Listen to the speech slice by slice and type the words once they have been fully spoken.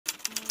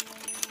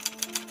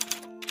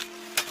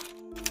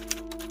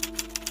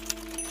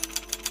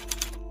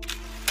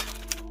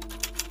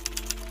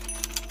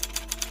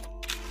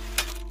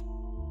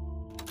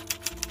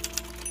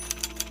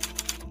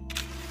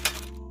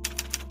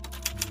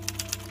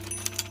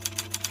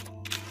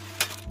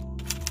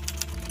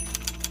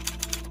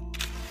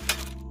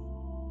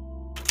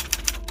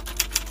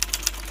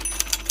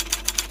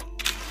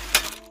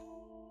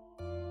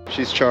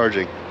she's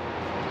charging.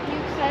 You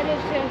excited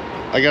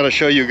to? I gotta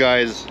show you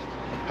guys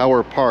how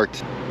we're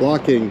parked.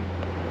 Blocking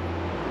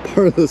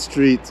part of the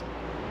street.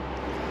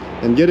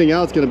 And getting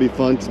out's gonna be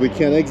fun because we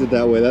can't exit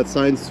that way. That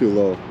sign's too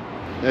low.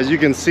 As you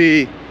can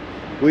see,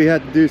 we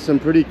had to do some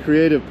pretty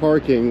creative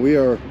parking. We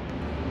are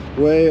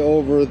way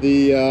over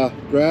the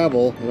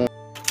gravel.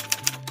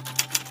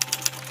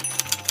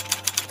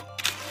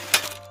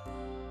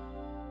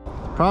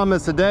 Problem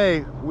is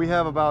today we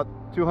have about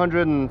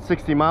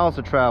 260 miles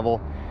to travel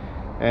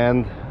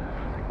and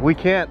we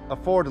can't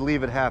afford to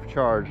leave it half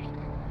charged.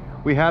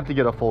 We have to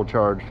get a full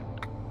charge.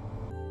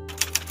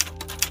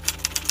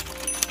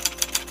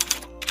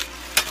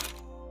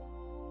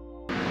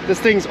 This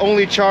thing's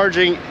only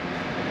charging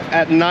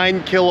at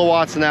 9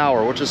 kilowatts an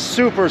hour, which is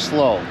super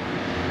slow.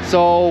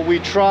 So we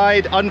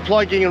tried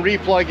unplugging and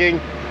replugging.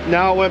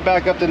 Now it went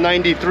back up to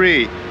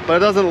 93, but it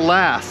doesn't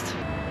last.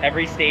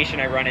 Every station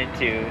I run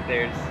into,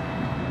 there's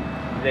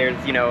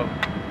you know,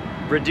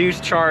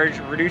 reduced charge,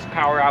 reduced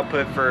power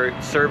output for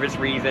service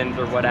reasons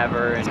or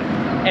whatever,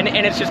 and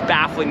it's just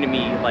baffling to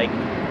me. Like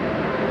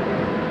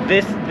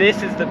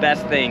this is the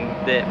best thing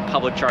that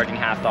public charging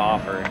has to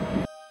offer.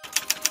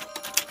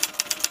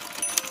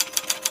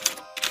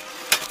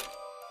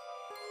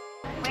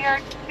 We are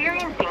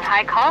experiencing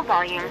high call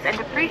volumes and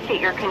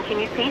appreciate your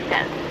continued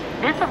patience.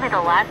 This will be the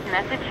last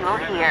message you will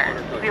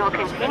hear. We will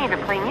continue to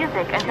play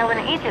music until an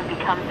agent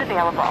becomes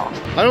available.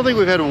 I don't think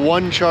we've had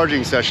one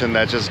charging session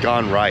that's just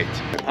gone right.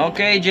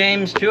 Okay,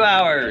 James, 2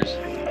 hours.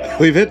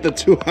 We've hit the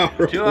 2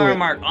 hour 2 hour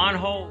mark on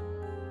hold.